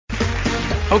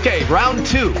Okay, round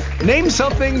two. Name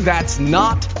something that's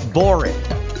not boring.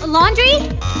 A laundry?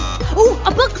 Ooh, a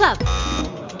book club.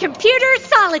 Computer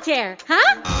solitaire,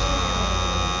 huh?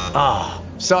 Ah,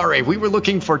 sorry, we were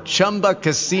looking for Chumba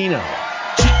Casino.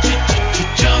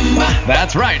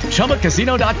 That's right,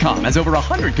 ChumbaCasino.com has over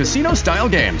 100 casino-style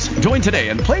games. Join today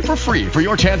and play for free for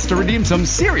your chance to redeem some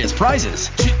serious prizes.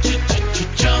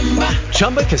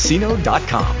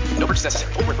 ChumbaCasino.com. No purchase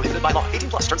necessary. Void where prohibited by law. 18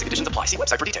 plus. Terms and conditions apply. See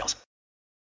website for details.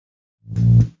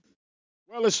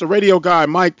 Well, it's the radio guy,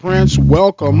 Mike Prince.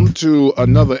 Welcome to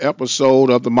another episode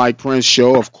of the Mike Prince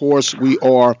Show. Of course, we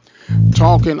are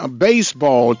talking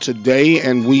baseball today,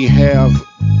 and we have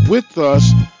with us,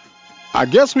 I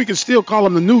guess we can still call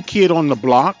him the new kid on the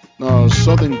block,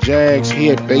 Southern Jags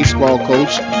head baseball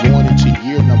coach going into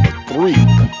year number 3,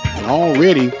 and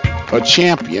already a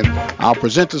champion. I'll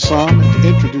present to some and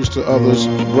introduce to others,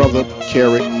 brother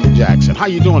Kerrick Jackson. How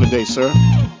you doing today, sir?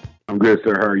 I'm good,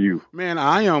 sir. How are you? Man,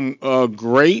 I am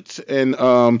great and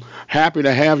happy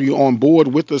to have you on board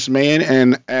with us, man.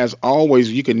 And as always,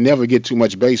 you can never get too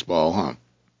much baseball, huh?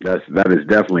 That is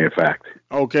definitely a fact.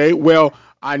 Okay, well,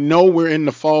 I know we're in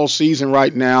the fall season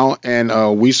right now,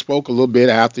 and we spoke a little bit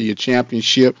after your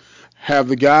championship. Have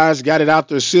the guys got it out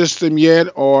their system yet,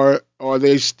 or are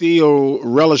they still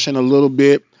relishing a little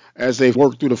bit as they've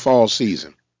worked through the fall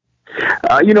season?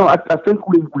 I think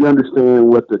we understand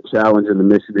what the challenge and the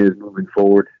mission is moving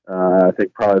forward. I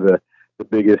think probably the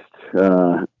biggest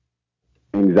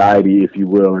anxiety, if you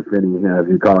will, if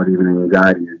you call it even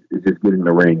anxiety, is just getting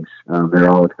the rings. They're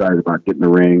all excited about getting the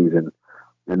rings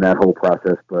and that whole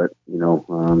process. But,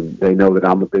 they know that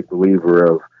I'm a big believer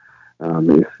of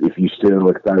if you're still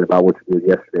excited about what you did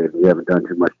yesterday, you haven't done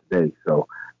too much today. So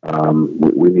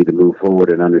we need to move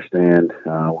forward and understand.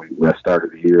 We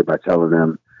started the year by telling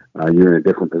them, you're in a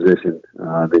different position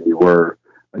than you were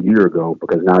a year ago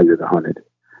because now you're the hunted.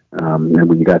 And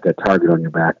when you got that target on your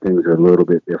back, things are a little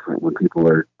bit different when people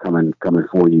are coming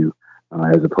for you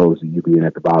as opposed to you being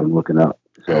at the bottom looking up.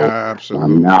 So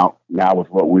absolutely. Now with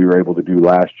what we were able to do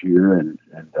last year, and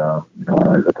as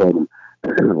I told them,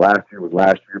 last year was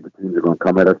last year, but teams are going to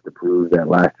come at us to prove that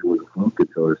last year was a fluke. And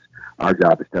so it's our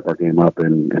job to step our game up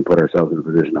and put ourselves in a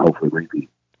position to hopefully repeat.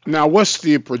 Now, what's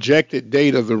the projected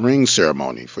date of the ring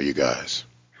ceremony for you guys?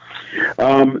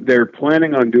 They're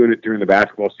planning on doing it during the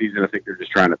basketball season. I think they're just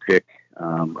trying to pick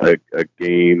a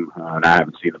game, and I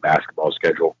haven't seen the basketball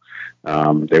schedule.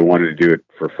 They wanted to do it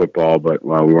for football, but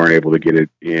we weren't able to get it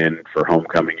in for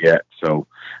homecoming yet. So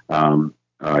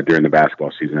during the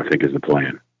basketball season, I think is the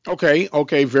plan. Okay,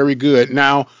 very good.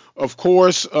 Now, of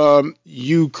course,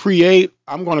 you create,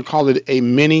 I'm going to call it a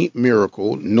mini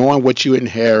miracle, knowing what you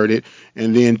inherited,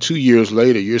 and then 2 years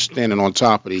later, you're standing on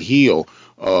top of the hill,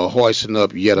 hoisting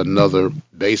up yet another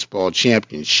baseball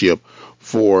championship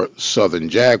for Southern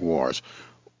Jaguars.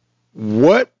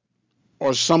 What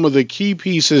are some of the key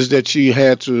pieces that you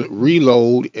had to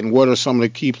reload, and what are some of the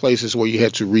key places where you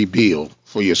had to rebuild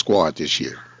for your squad this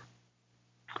year?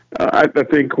 I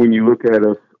think when you look at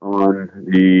us on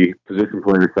the position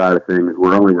player side of things,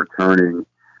 we're only returning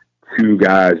 2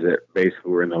 guys that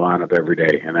basically were in the lineup every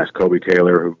day, and that's Kobe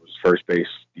Taylor, who was first base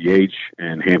DH,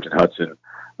 and Hampton Hudson,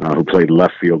 who played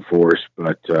left field for us,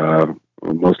 but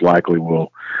most likely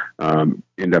will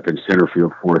end up in center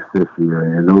field for us this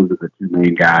year. And those are the 2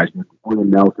 main guys. William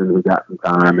Nelson, who got some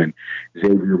time, and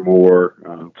Xavier Moore,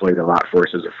 who played a lot for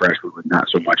us as a freshman, but not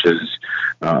so much as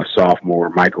a sophomore.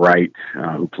 Mike Wright,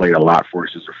 who played a lot for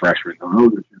us as a freshman. So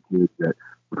those are 2 kids that,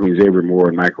 between Xavier Moore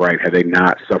and Mike Wright, had they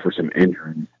not suffered some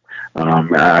injuries,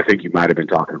 I think you might have been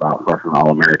talking about freshman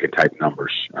All-American type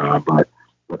numbers. But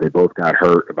they both got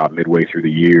hurt about midway through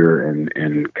the year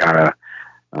and kind of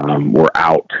were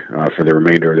out for the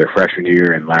remainder of their freshman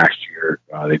year, and last year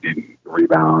they didn't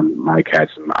rebound. Mike had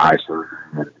some eye surgery,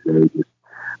 and they just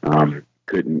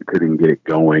couldn't get it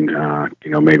going.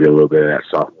 Maybe a little bit of that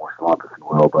sophomore slump, if you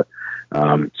will. But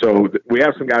so we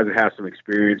have some guys that have some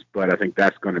experience, but I think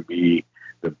that's going to be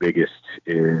the biggest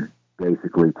is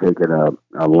basically taking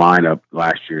a lineup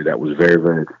last year that was very,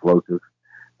 very explosive,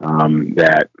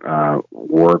 that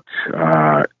worked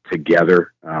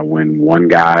together. When one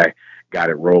guy got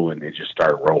it rolling, it just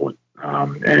started rolling.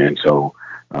 And so,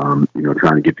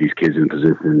 trying to get these kids in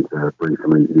position to bring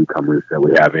some of these newcomers that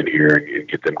we have in here and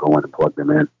get them going and plug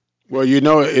them in. Well,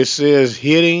 it says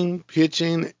hitting,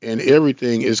 pitching, and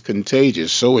everything is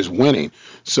contagious. So is winning.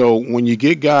 So when you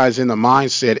get guys in the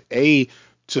mindset, A,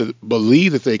 to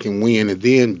believe that they can win, and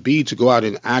then B, to go out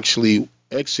and actually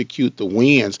execute the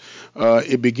wins,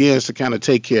 it begins to kind of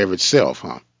take care of itself,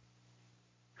 huh?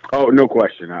 Oh, no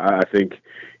question. I think,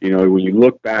 when you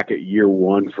look back at year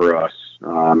one for us,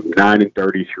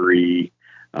 9-33,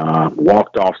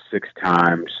 walked off 6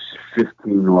 times,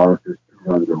 15 losses,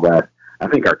 2 runs or less. I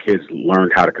think our kids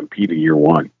learned how to compete in year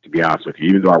one, to be honest with you.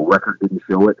 Even though our record didn't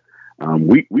show it,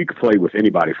 we could play with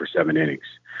anybody for 7 innings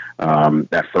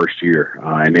that first year.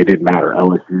 And it didn't matter.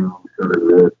 LSU, Southern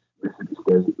Miss, Mississippi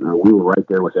State. We were right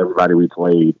there with everybody we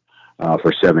played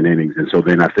for 7 innings. And so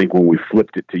then I think when we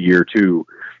flipped it to year two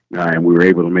and we were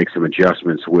able to make some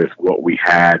adjustments with what we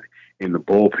had in the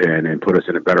bullpen and put us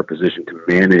in a better position to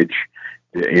manage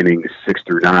the innings 6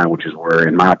 through 9, which is where,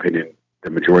 in my opinion, the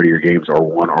majority of your games are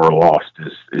won or lost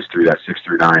is through that 6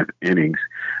 through 9 innings.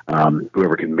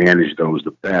 Whoever can manage those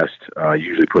the best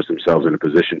usually puts themselves in a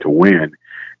position to win.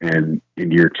 And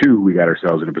in year two, we got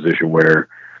ourselves in a position where,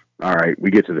 all right,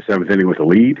 we get to the 7th inning with a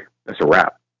lead. That's a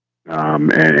wrap.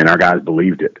 And our guys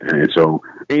believed it.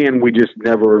 And we just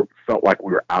never felt like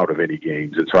we were out of any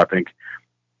games. And so I think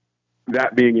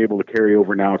that being able to carry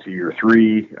over now to year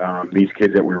three, these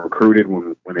kids that we recruited,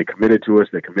 when they committed to us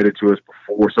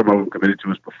before, some of them committed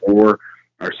to us before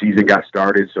our season got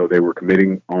started. So they were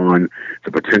committing on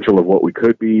the potential of what we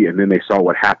could be. And then they saw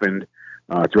what happened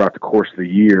throughout the course of the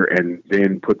year and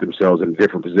then put themselves in a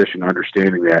different position,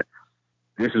 understanding that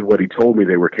this is what he told me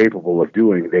they were capable of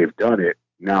doing. They've done it.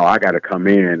 Now I got to come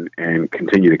in and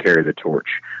continue to carry the torch.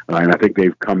 And I think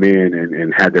they've come in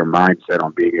and had their mindset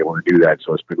on being able to do that.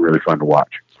 So it's been really fun to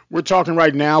watch. We're talking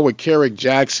right now with Kerrick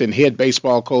Jackson, head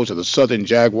baseball coach of the Southern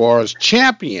Jaguars,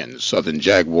 champion Southern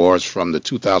Jaguars from the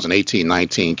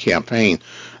 2018-19 campaign.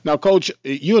 Now, Coach,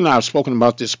 you and I have spoken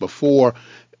about this before,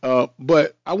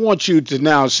 but I want you to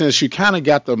now, since you kind of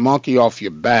got the monkey off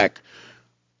your back,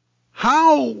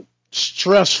 how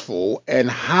stressful and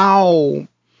how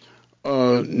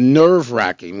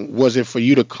nerve-wracking was it for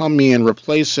you to come in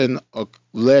replacing a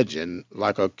legend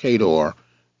like a Kador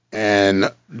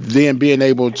and then being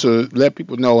able to let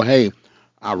people know, hey,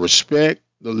 I respect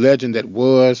the legend that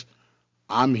was.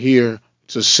 I'm here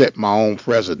to set my own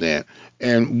precedent.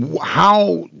 And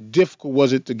how difficult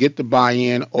was it to get the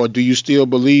buy-in, or do you still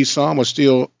believe some are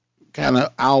still kind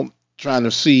of out trying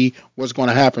to see what's going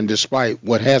to happen despite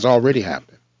what has already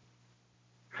happened?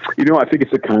 I think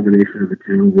it's a combination of the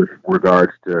two with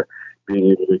regards to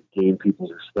being able to gain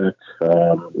people's respect.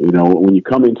 When you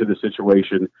come into the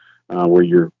situation where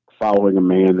you're following a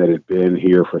man that had been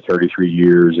here for 33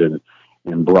 years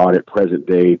and brought it present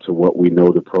day to what we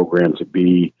know the program to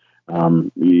be,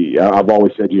 I've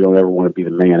always said you don't ever want to be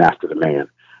the man after the man.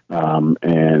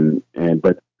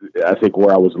 But I think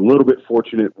where I was a little bit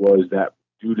fortunate was that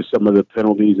due to some of the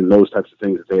penalties and those types of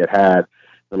things that they had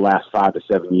the last 5 to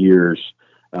 7 years,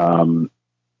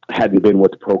 hadn't been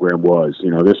what the program was.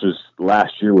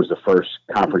 Last year was the first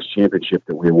conference championship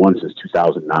that we had won since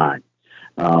 2009.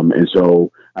 And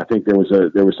so I think there was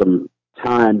some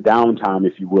downtime,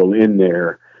 if you will, in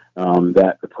there,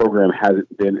 that the program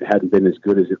hadn't been as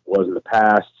good as it was in the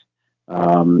past.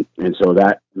 And so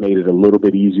that made it a little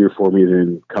bit easier for me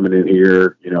than coming in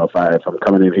here. If I'm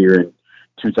coming in here in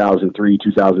 2003,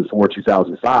 2004,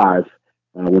 2005,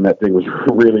 when that thing was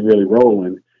really, really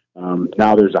rolling,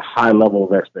 now there's a high level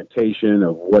of expectation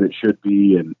of what it should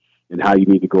be and how you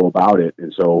need to go about it.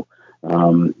 And so,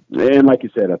 and like you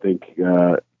said, I think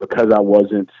because I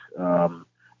wasn't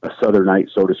a Southernite,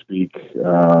 so to speak, it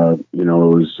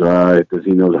was does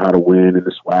he know how to win in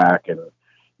the SWAC, and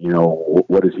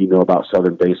what does he know about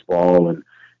Southern baseball?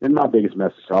 And my biggest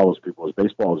message to all those people is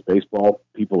baseball.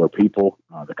 People are people.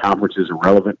 The conference is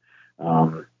irrelevant.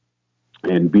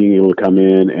 And being able to come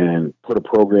in and put a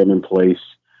program in place,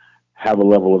 have a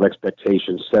level of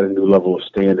expectation, set a new level of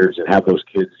standards, and have those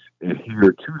kids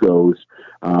adhere to those,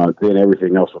 then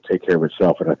everything else will take care of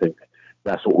itself. And I think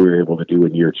that's what we were able to do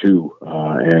in year two.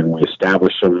 And we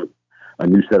established a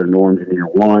new set of norms in year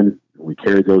one. We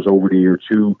carried those over to year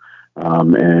two,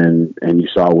 and you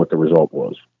saw what the result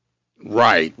was.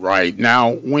 Right.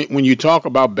 Now, when you talk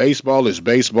about baseball, it's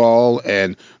baseball,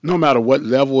 and no matter what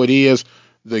level it is,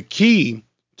 the key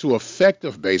to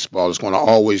effective baseball is going to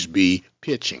always be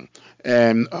pitching.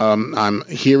 And I'm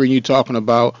hearing you talking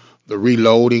about the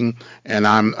reloading, and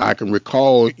I can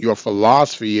recall your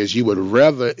philosophy is you would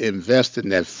rather invest in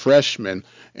that freshman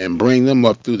and bring them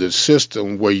up through the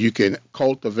system where you can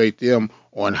cultivate them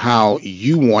on how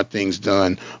you want things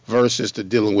done versus to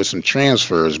dealing with some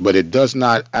transfers. But it does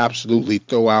not absolutely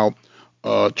throw out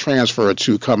transfer or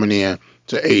two coming in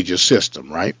to aid your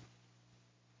system, right?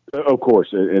 Of course.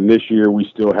 And this year we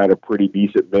still had a pretty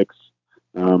decent mix.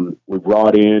 We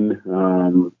brought in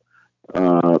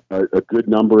a good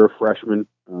number of freshmen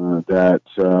that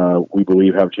we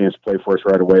believe have a chance to play for us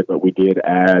right away, but we did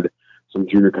add some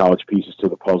junior college pieces to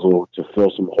the puzzle to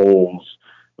fill some holes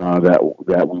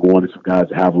that we wanted some guys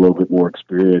to have a little bit more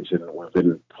experience, and we've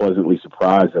been pleasantly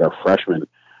surprised that our freshmen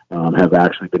have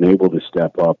actually been able to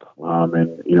step up.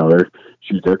 And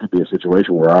there could be a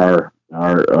situation where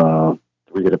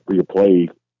we could play,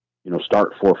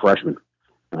 start 4 freshmen,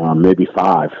 maybe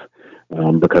 5,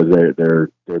 because they're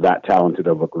that talented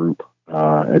of a group,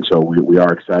 and so we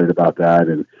are excited about that.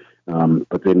 And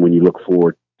but then when you look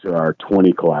forward to our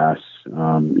 20 class,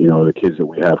 the kids that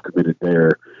we have committed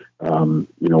there,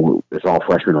 it's all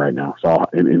freshmen right now. It's all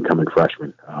incoming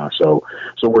freshmen. So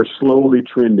we're slowly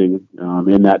trending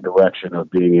in that direction of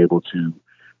being able to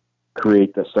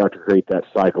start to create that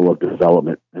cycle of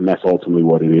development. And that's ultimately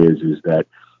what it is that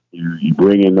you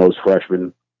bring in those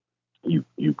freshmen, you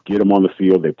get them on the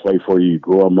field, they play for you, you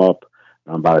grow them up.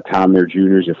 By the time they're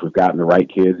juniors, if we've gotten the right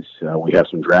kids, we have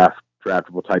some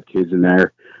draftable type kids in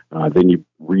there. Then you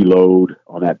reload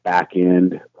on that back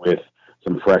end with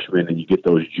some freshmen, and you get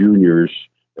those juniors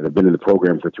that have been in the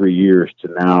program for 3 years to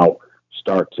now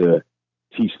start to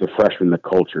teach the freshmen the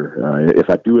culture. If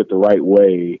I do it the right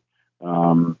way,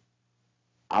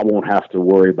 I won't have to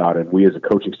worry about it. We as a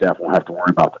coaching staff won't have to worry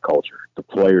about the culture. The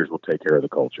players will take care of the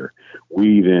culture.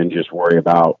 We then just worry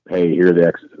about, hey, here are the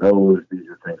X's and O's. These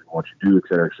are things we want you to do, et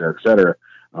cetera, et cetera, et cetera.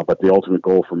 But the ultimate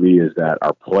goal for me is that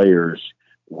our players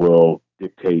will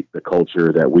dictate the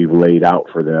culture that we've laid out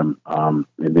for them, and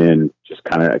then just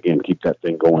kind of, again, keep that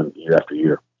thing going year after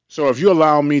year. So if you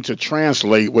allow me to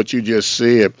translate what you just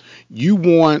said, you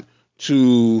want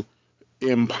to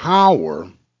empower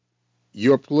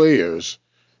your players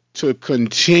to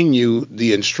continue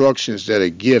the instructions that are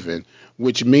given,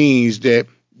 which means that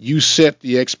you set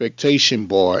the expectation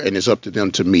bar and it's up to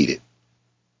them to meet it.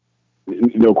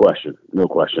 No question.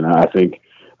 I think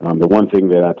the one thing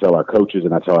that I tell our coaches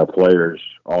and I tell our players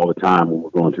all the time when we're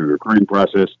going through the recruiting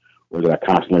process, or that I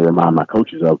constantly remind my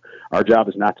coaches of, our job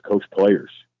is not to coach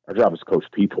players. Our job is to coach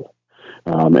people.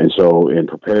 And so in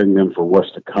preparing them for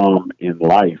what's to come in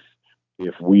life,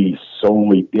 if we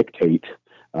solely dictate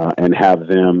and have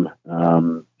them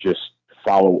just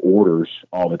follow orders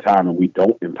all the time, and we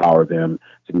don't empower them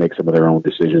to make some of their own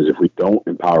decisions, if we don't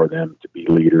empower them to be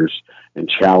leaders and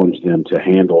challenge them to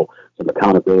handle some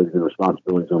accountabilities and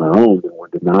responsibilities on their own, then we're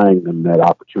denying them that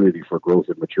opportunity for growth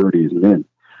and maturity as men.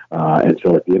 And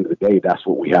so at the end of the day, that's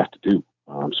what we have to do.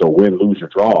 So win, lose, or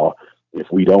draw, if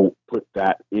we don't put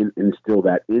that instill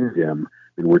that in them,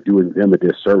 then we're doing them a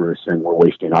disservice and we're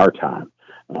wasting our time.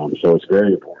 So it's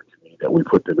very important to me that we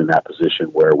put them in that position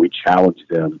where we challenge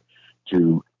them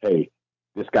to, hey,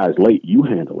 this guy's late, you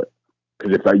handle it.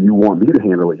 Because if you want me to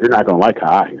handle it, you're not going to like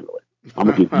how I handle it. I'm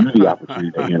going to give you the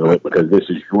opportunity to handle it because this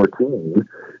is your team.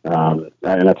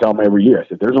 And I tell them every year, I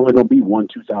said, there's only going to be one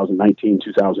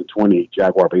 2019-2020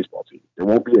 Jaguar baseball team. There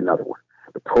won't be another one.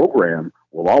 The program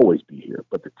will always be here,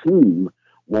 but the team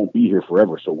won't be here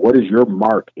forever. So what is your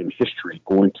mark in history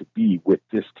going to be with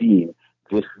this team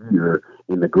this year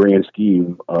in the grand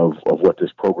scheme of what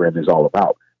this program is all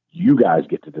about? You guys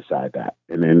get to decide that.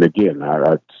 And then again,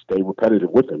 I stay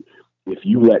repetitive with them. If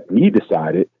you let me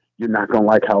decide it, you're not going to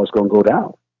like how it's going to go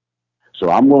down. So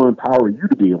I'm going to empower you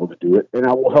to be able to do it, and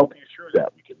I will help you through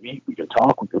that. We can meet, we can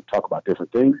talk about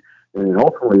different things. And then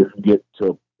ultimately, if you get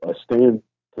to a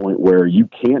standpoint where you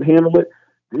can't handle it,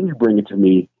 then you bring it to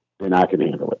me, then I can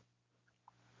handle it.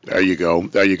 There you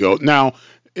go. Now,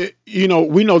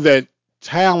 we know that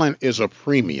talent is a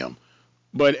premium,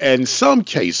 but in some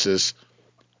cases,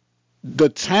 the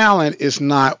talent is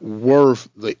not worth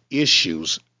the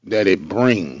issues that it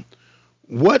brings.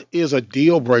 What is a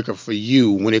deal breaker for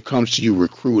you when it comes to you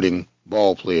recruiting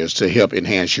ball players to help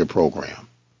enhance your program?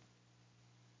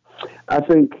 I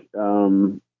think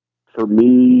for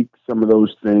me, some of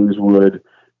those things would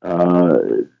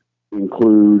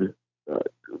include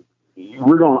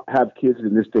we're going to have kids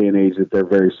in this day and age that they're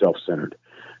very self-centered.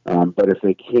 But if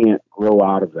they can't grow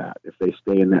out of that, if they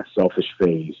stay in that selfish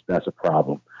phase, that's a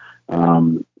problem.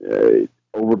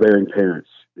 Overbearing parents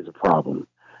is a problem.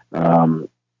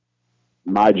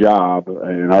 My job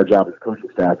and our job as coaching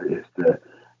staff is to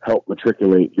help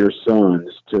matriculate your sons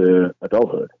to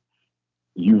adulthood.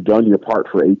 You've done your part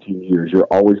for 18 years. You're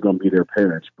always going to be their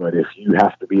parents. But if you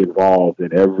have to be involved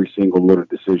in every single little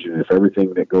decision, if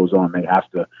everything that goes on, they have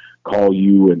to call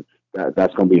you, and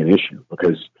that's going to be an issue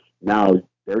because now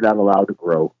they're not allowed to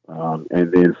grow.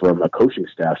 And then from a coaching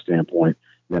staff standpoint,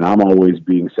 then I'm always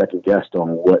being second guessed on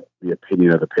what the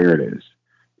opinion of the parent is.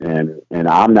 And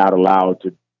I'm not allowed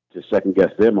to second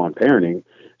guess them on parenting.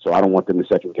 So I don't want them to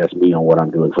second guess me on what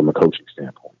I'm doing from a coaching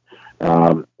standpoint.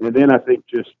 And then I think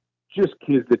just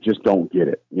kids that just don't get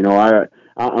it. I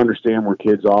understand where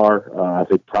kids are. I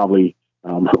think probably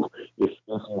If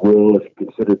you will, if you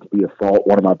consider it to be a fault,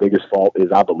 one of my biggest fault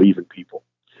is I believe in people.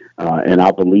 And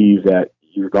I believe that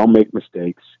you're going to make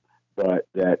mistakes, but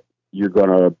that you're going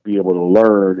to be able to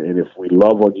learn. And if we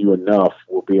love on you enough,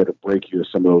 we'll be able to break you of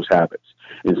some of those habits.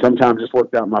 And sometimes it's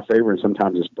worked out in my favor, and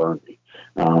sometimes it's burned me.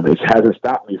 It hasn't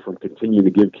stopped me from continuing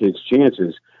to give kids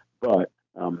chances, but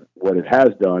what it has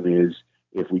done is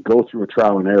if we go through a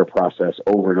trial and error process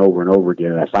over and over and over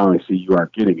again, and I finally see you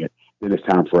aren't getting it, then it's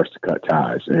time for us to cut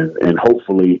ties. And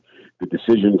hopefully the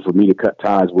decision for me to cut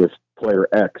ties with player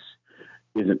X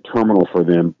isn't terminal for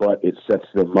them, but it sets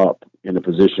them up in a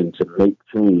position to make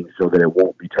change so that it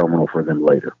won't be terminal for them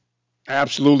later.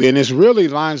 Absolutely. And this really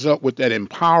lines up with that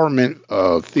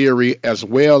empowerment theory as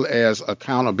well as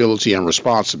accountability and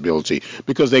responsibility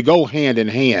because they go hand in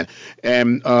hand.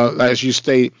 And as you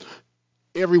state,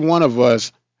 every one of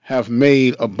us have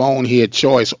made a bonehead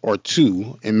choice or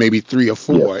two and maybe three or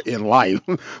four in life.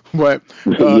 But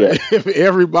if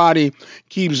everybody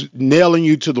keeps nailing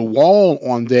you to the wall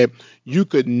on that, you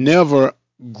could never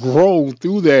grow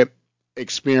through that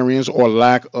experience or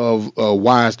lack of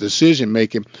wise decision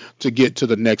making to get to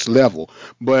the next level.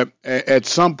 But at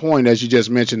some point, as you just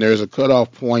mentioned, there's a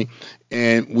cutoff point,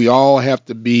 and we all have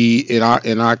to be in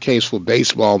our case for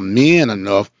baseball, men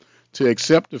enough to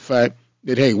accept the fact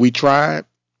that, hey, we tried,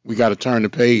 we got to turn the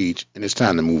page, and it's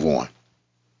time to move on.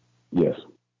 Yes.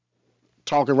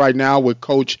 Talking right now with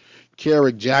Coach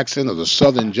Kerrick Jackson of the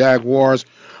Southern Jaguars.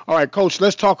 All right, Coach,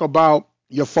 let's talk about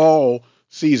your fall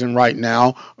season right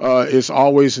now. It's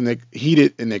always a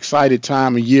heated and excited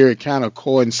time of year. It kind of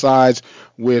coincides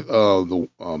with the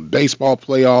baseball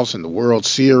playoffs and the World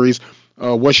Series.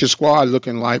 What's your squad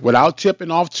looking like? Without tipping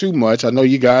off too much, I know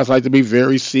you guys like to be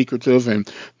very secretive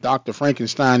and Dr.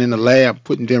 Frankenstein in the lab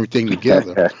putting everything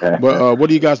together. But what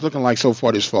are you guys looking like so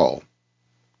far this fall?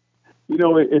 You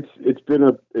know, it's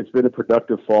been a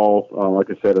productive fall. Like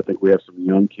I said, I think we have some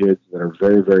young kids that are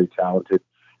very, very talented,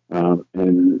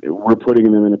 and we're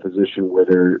putting them in a position where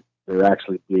they're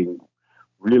actually being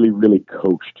really, really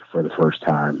coached for the first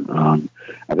time.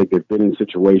 I think they've been in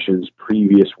situations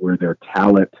previous where their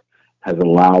talent has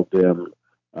allowed them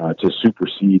to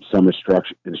supersede some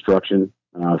instruction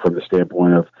from the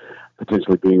standpoint of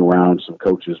potentially being around some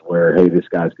coaches where, hey, this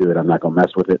guy's good, I'm not going to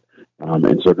mess with it.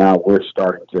 And so now we're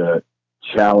starting to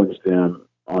challenge them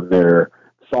on their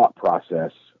thought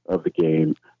process of the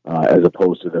game as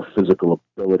opposed to their physical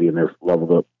ability and their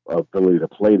level of ability to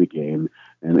play the game.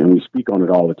 And we speak on it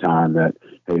all the time that,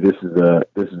 hey, this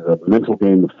is a mental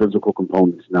game with physical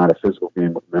components, not a physical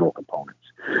game with mental components.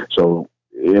 So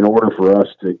in order for us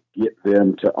to get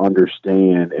them to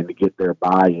understand and to get their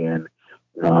buy-in,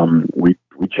 we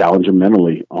challenge them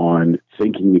mentally on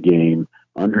thinking the game,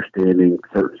 understanding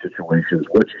certain situations,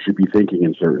 what you should be thinking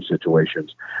in certain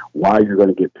situations, why you're going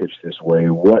to get pitched this way,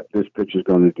 what this pitch is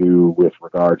going to do with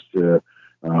regards to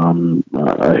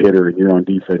a hitter and you're on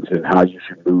defense and how you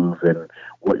should move and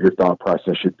what your thought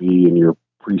process should be in your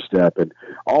pre-step and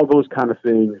all those kind of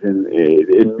things. And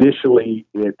initially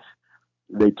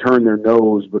they turn their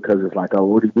nose because it's like, oh,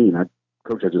 what do you mean?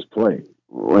 Coach, I just play.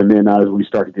 And then as we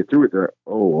start to get through it, they're,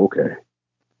 oh, okay.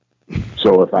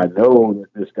 So if I know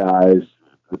that this guy's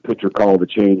the pitcher called a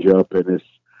change up and it's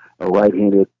a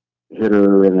right-handed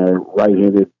hitter and a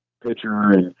right-handed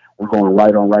pitcher and we're going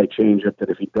right on right change up, that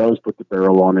if he does put the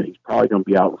barrel on it, he's probably going to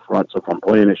be out in front. So if I'm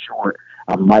playing it short,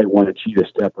 I might want to cheat a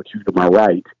step or two to my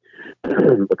right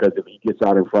because if he gets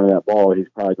out in front of that ball, he's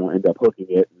probably going to end up hooking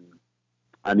it. And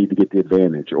I need to get the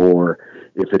advantage. Or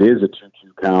if it is a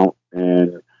 2-2 count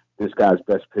and this guy's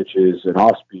best pitch is an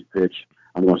off-speed pitch,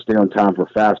 I'm going to stay on time for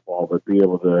fastball, but be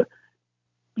able to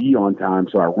be on time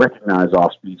so I recognize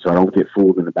off-speed so I don't get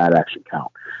fooled in the bad action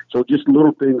count. So just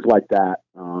little things like that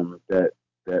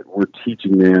that we're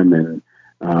teaching them,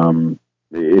 and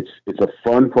it's a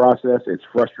fun process. It's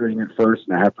frustrating at first,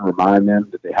 and I have to remind them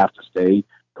that they have to stay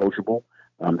coachable,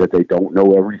 that they don't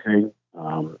know everything,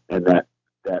 and that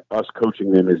us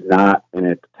coaching them is not an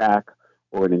attack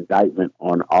or an indictment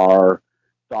on our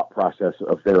thought process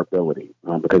of their ability,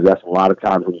 because that's a lot of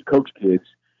times when you coach kids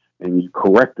and you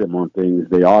correct them on things,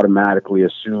 they automatically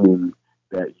assume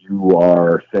that you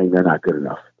are saying they're not good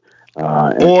enough.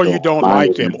 Or you don't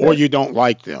like them, or you don't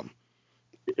like them.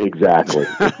 Exactly.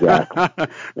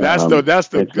 That's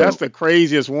the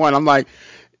craziest one. I'm like,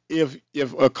 if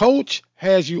a coach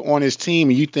has you on his team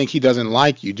and you think he doesn't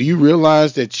like you, do you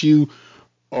realize that you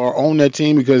are on that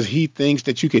team because he thinks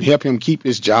that you can help him keep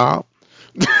his job?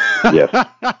 Yes.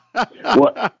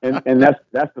 Well, and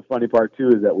that's the funny part too,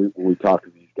 is that when we talk to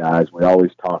these guys, we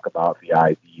always talk about the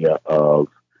idea of,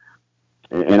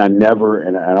 and I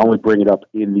only bring it up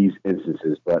in these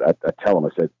instances, but I tell them, I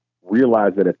said,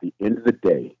 realize that at the end of the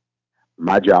day,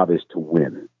 my job is to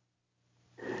win.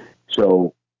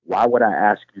 So why would I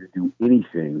ask you to do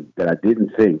anything that I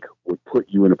didn't think would put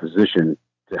you in a position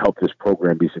to help this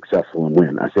program be successful and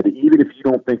win? I said, even if you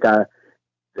don't think that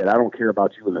I don't care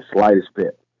about you in the slightest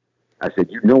bit, I said,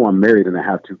 I'm married and I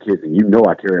have 2 kids, and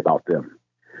I care about them.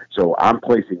 So I'm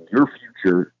placing your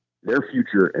future, their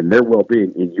future, and their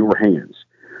well-being in your hands.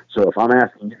 So if I'm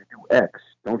asking you to do X,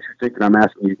 don't you think that I'm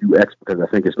asking you to do X because I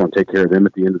think it's going to take care of them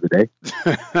at the end of the day?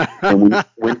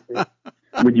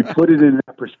 And when you put it in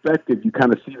that perspective, you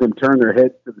kind of see them turn their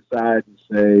heads to the side and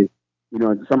say,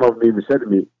 and some of them even said to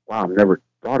me, wow, I've never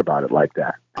thought about it like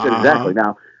that. I said, exactly.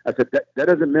 Now, I said, that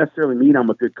doesn't necessarily mean I'm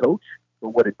a good coach, but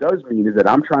what it does mean is that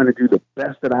I'm trying to do the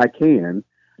best that I can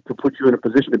to put you in a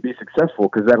position to be successful,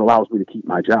 because that allows me to keep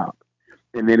my job.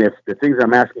 And then if the things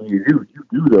I'm asking you to do, you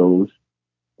do those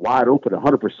wide open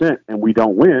 100% and we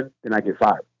don't win, then I get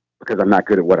fired because I'm not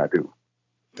good at what I do.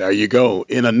 There you go.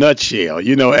 In a nutshell,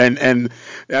 and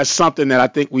that's something that I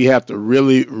think we have to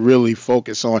really, really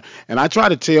focus on. And I try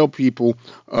to tell people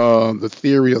the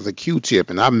theory of the Q-tip,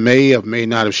 and I may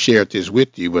not have shared this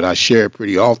with you, but I share it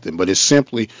pretty often. But it's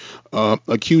simply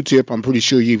a Q-tip I'm pretty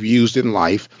sure you've used in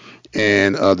life.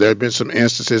 And there have been some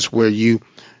instances where you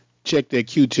check that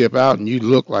Q-tip out and you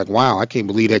look like, wow, I can't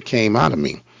believe that came out of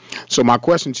me. So my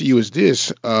question to you is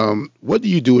this. What do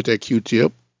you do with that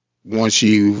Q-tip once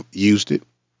you've used it?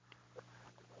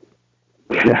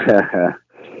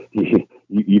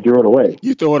 you throw it away.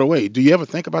 You throw it away. Do you ever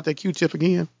think about that Q-tip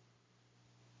again?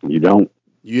 You don't.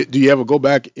 Do you ever go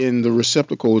back in the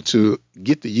receptacle to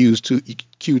get the used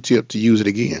Q-tip to use it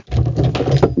again?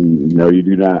 No, you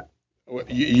do not.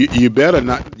 You better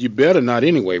not. You better not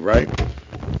anyway, right?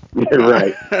 Yeah,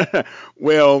 right.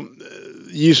 Well,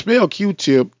 you spell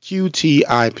Q-tip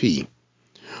QTIP,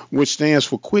 which stands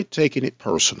for quit taking it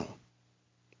personal.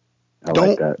 I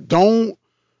like that. Don't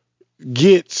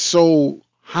get so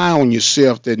high on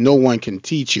yourself that no one can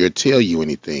teach you or tell you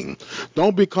anything.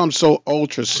 Don't become so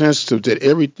ultra sensitive that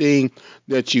everything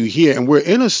that you hear, and we're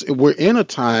in a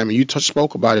time, and you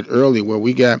spoke about it earlier, where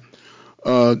we got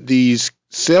these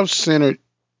self-centered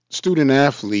student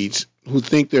athletes who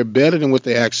think they're better than what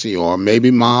they actually are. Maybe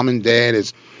mom and dad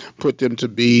has put them to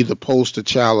be the poster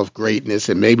child of greatness,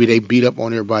 and maybe they beat up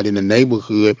on everybody in the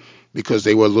neighborhood because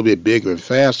they were a little bit bigger and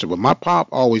faster. But my pop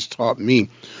always taught me,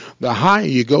 the higher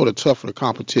you go, the tougher the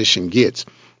competition gets.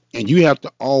 And you have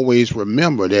to always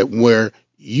remember that where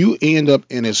you end up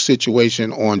in a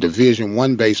situation on Division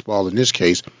I baseball, in this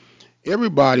case,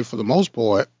 everybody, for the most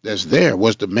part, that's there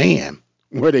was the man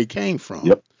where they came from.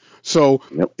 Yep. So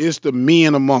it's the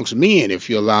men amongst men, if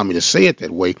you allow me to say it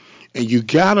that way. And you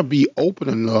got to be open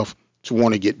enough to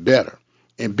want to get better.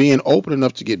 And being open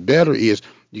enough to get better is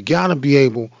you got to be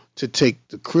able to take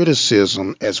the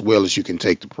criticism as well as you can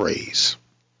take the praise.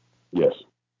 Yes.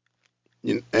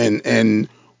 And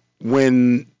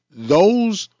when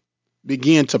those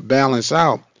begin to balance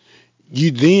out, you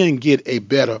then get a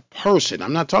better person.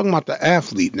 I'm not talking about the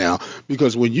athlete now,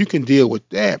 because when you can deal with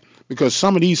that, because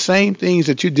some of these same things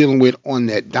that you're dealing with on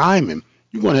that diamond,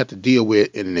 you're going to have to deal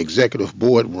with in an executive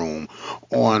boardroom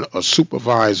on a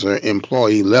supervisor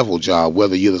employee level job,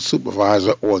 whether you're the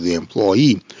supervisor or the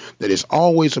employee, that is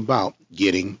always about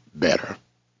getting better.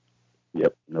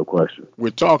 Yep, no question. We're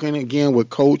talking again with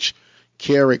Coach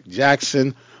Kerrick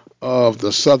Jackson of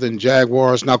the Southern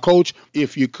Jaguars. Now, Coach,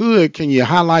 if you could, can you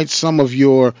highlight some of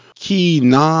your key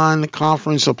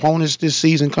non-conference opponents this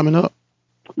season coming up?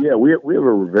 Yeah, we have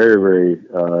a very, very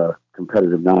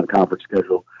competitive non-conference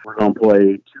schedule. We're going to play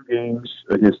 2 games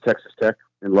against Texas Tech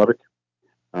in Lubbock.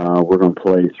 We're going to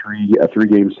play a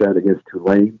 3-game set against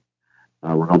Tulane.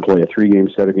 We're going to play a 3-game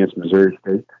set against Missouri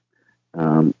State.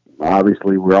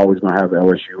 Obviously, we're always going to have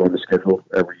LSU on the schedule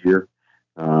every year.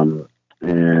 And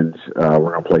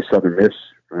we're going to play Southern Miss,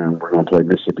 and we're going to play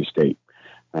Mississippi State.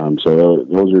 So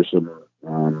those are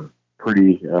some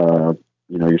pretty,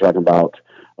 you're talking about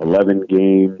 11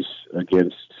 games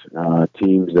against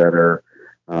teams that are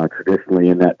traditionally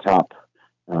in that top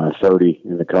 30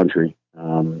 in the country.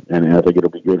 And I think it'll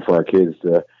be good for our kids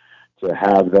to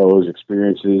have those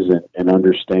experiences and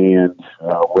understand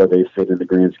where they fit in the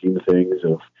grand scheme of things,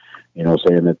 of,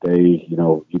 saying that they,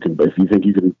 you can, if you think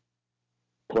you can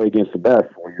play against the best,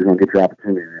 well, you're going to get your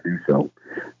opportunity to do so.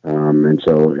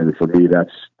 And for me,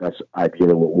 that's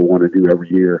ideally what we'll want to do every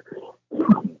year,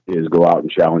 is go out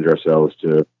and challenge ourselves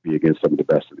to be against some of the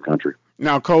best in the country.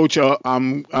 Now, Coach,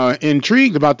 I'm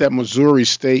intrigued about that Missouri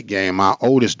State game. My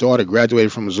oldest daughter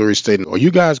graduated from Missouri State. Are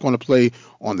you guys going to play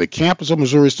on the campus of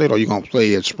Missouri State, or are you going to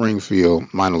play at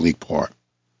Springfield Minor League Park?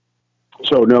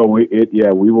 So no,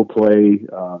 we will play.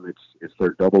 It's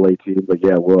their AA team, but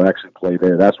yeah, we'll actually play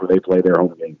there. That's where they play their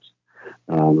home games.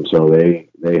 So they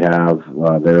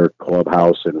have their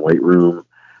clubhouse and weight room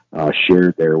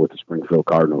shared there with the Springfield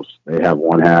Cardinals. They have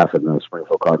one half, and the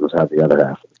Springfield Cardinals have the other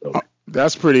half. So,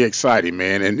 that's pretty exciting,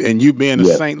 man. And you being a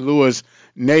St. Louis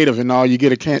native and all, you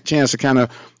get a chance to kind of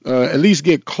at least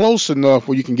get close enough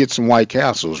where you can get some White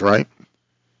Castles, right?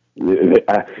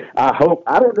 I hope.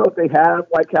 I don't know if they have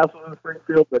White Castles in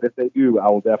Springfield, but if they do, I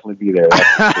will definitely be there.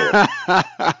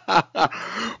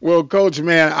 Well, Coach,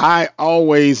 man, I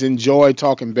always enjoy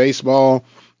talking baseball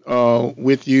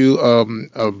with you.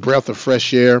 A breath of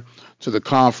fresh air to the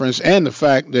conference, and the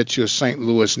fact that you're a St.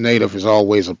 Louis native is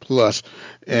always a plus.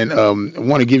 And I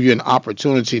want to give you an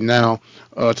opportunity now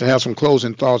to have some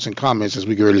closing thoughts and comments as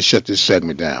we get ready to shut this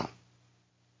segment down.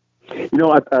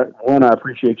 I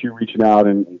appreciate you reaching out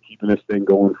and keeping this thing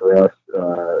going for us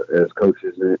as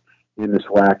coaches in the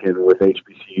SWAC and with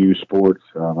HBCU sports.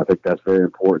 I think that's very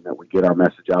important that we get our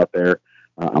message out there.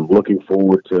 I'm looking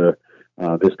forward to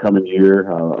this coming year.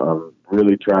 I'm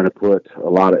really trying to put a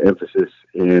lot of emphasis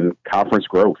in conference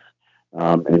growth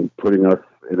and putting us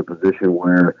in a position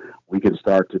where we can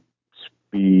start to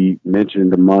be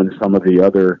mentioned among some of the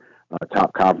other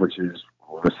top conferences,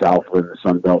 the Southland, the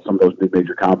Sun Belt, some of those big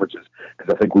major conferences,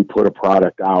 because I think we put a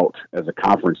product out as a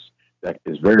conference that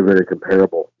is very, very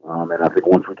comparable. And I think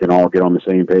once we can all get on the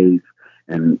same page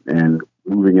and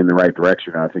moving in the right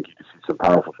direction, I think you can see some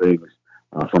powerful things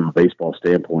from a baseball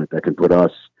standpoint that can put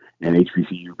us and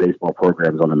HBCU baseball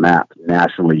programs on the map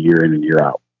nationally year in and year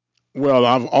out. Well,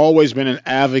 I've always been an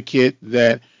advocate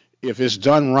that if it's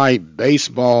done right,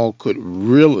 baseball could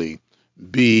really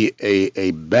be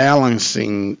a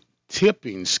balancing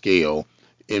tipping scale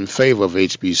in favor of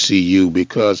HBCU,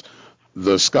 because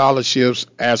the scholarships,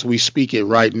 as we speak it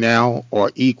right now, are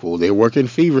equal. They're working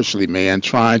feverishly, man,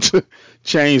 trying to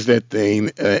change that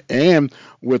thing. And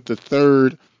with the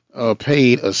third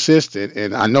paid assistant,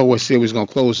 and I know we said we was going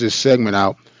to close this segment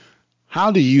out,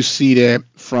 how do you see that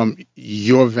from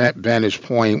your vantage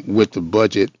point with the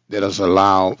budget that is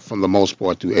allowed, from the most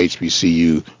part, through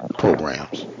HBCU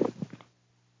programs?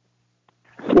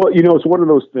 Well, it's one of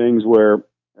those things where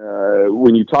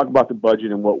when you talk about the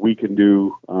budget and what we can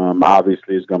do,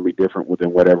 obviously it's going to be different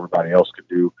than what everybody else could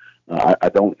do. I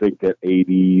don't think that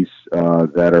ADs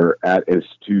that are at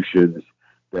institutions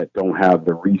that don't have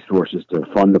the resources to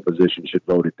fund the position should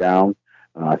vote it down.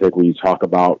 I think when you talk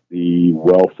about the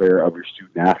welfare of your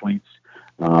student athletes,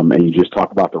 and you just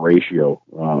talk about the ratio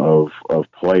of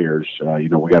players, we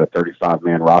got a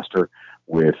 35-man roster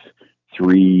with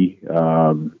 3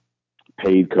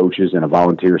 paid coaches and a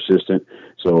volunteer assistant.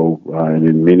 So, and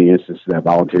in many instances, that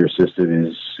volunteer assistant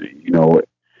is,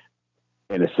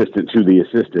 an assistant to the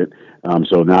assistant.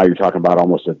 So now you're talking about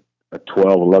almost a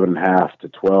 11.5 to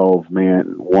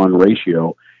 12-man one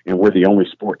ratio, and we're the only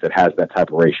sport that has that type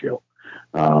of ratio.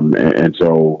 And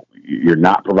so you're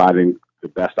not providing the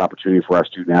best opportunity for our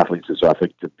student athletes. And so I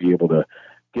think to be able to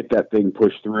get that thing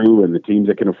pushed through, and the teams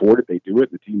that can afford it, they do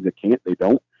it. The teams that can't, they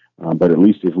don't. But at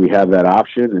least if we have that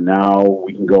option, and now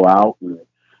we can go out and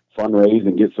fundraise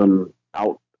and get some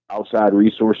outside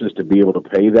resources to be able to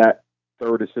pay that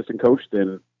third assistant coach,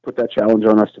 then put that challenge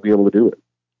on us to be able to do it.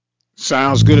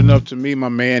 Sounds good enough to me, my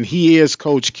man. He is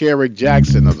Coach Kerrick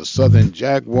Jackson of the Southern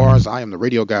Jaguars. I am the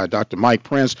radio guy, Dr. Mike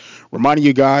Prince, reminding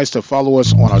you guys to follow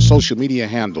us on our social media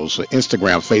handles,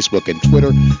 Instagram, Facebook, and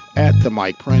Twitter at The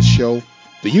Mike Prince Show.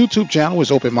 The YouTube channel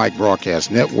is Open Mic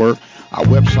Broadcast Network. Our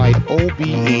website,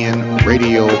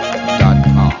 obnradio.com.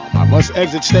 I must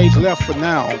exit stage left for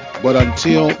now, but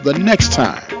until the next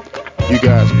time, you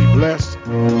guys be blessed,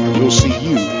 and we'll see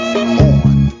you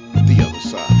on the other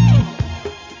side.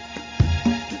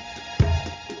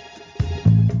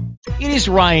 It is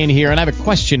Ryan here, and I have a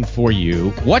question for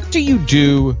you. What do you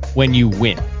do when you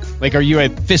win? Like, are you a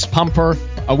fist pumper,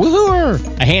 a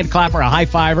woohooer, a hand clapper, a high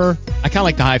fiver? I kind of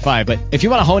like the high five, but if you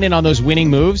want to hone in on those winning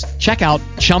moves, check out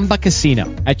Chumba Casino.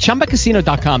 At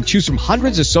ChumbaCasino.com, choose from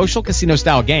hundreds of social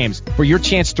casino-style games for your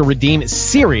chance to redeem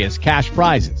serious cash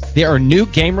prizes. There are new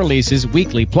game releases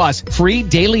weekly, plus free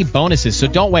daily bonuses, so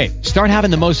don't wait. Start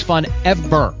having the most fun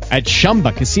ever at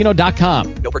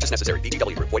ChumbaCasino.com. No purchase necessary.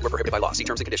 VGW Group. Void where prohibited by law. See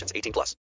terms and conditions. 18+.